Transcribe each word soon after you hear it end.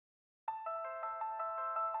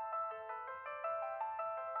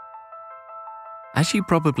As you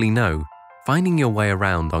probably know, finding your way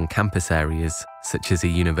around on campus areas, such as a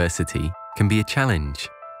university, can be a challenge.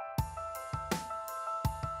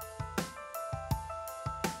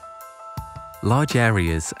 Large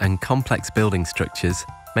areas and complex building structures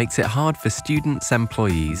makes it hard for students,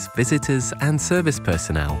 employees, visitors, and service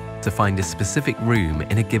personnel to find a specific room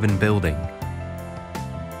in a given building.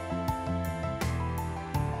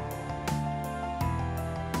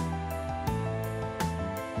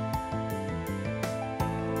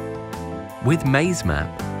 With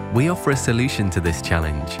MazeMap, we offer a solution to this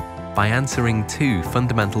challenge by answering two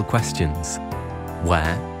fundamental questions: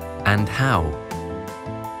 where and how.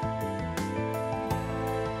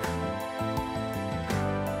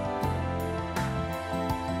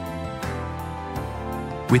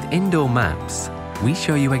 With Indoor Maps, we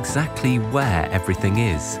show you exactly where everything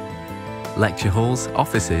is. Lecture halls,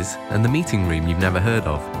 offices, and the meeting room you've never heard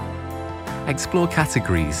of. Explore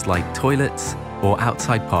categories like toilets or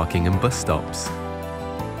outside parking and bus stops.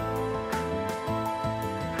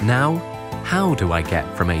 Now, how do I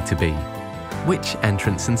get from A to B? Which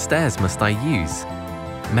entrance and stairs must I use?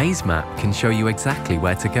 MazeMap can show you exactly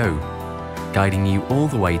where to go, guiding you all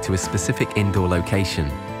the way to a specific indoor location.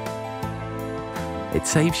 It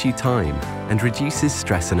saves you time and reduces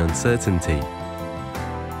stress and uncertainty.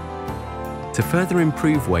 To further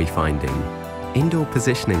improve wayfinding, indoor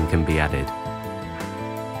positioning can be added.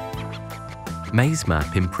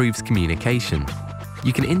 MazeMap improves communication.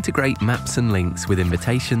 You can integrate maps and links with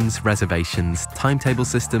invitations, reservations, timetable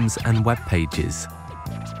systems, and web pages.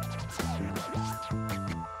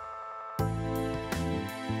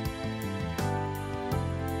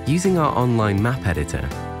 Using our online map editor,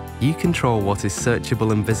 you control what is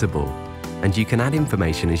searchable and visible, and you can add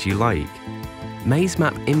information as you like.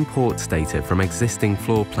 MazeMap imports data from existing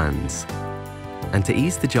floor plans. And to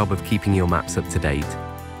ease the job of keeping your maps up to date,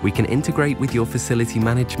 we can integrate with your facility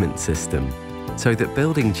management system so that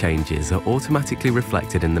building changes are automatically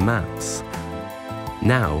reflected in the maps.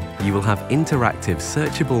 Now, you will have interactive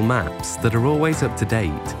searchable maps that are always up to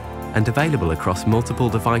date and available across multiple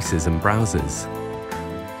devices and browsers.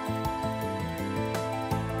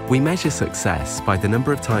 We measure success by the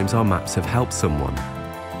number of times our maps have helped someone.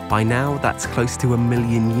 By now, that's close to 1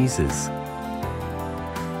 million users.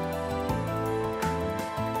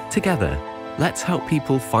 Together, let's help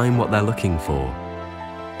people find what they're looking for.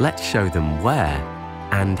 Let's show them where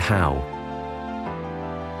and how.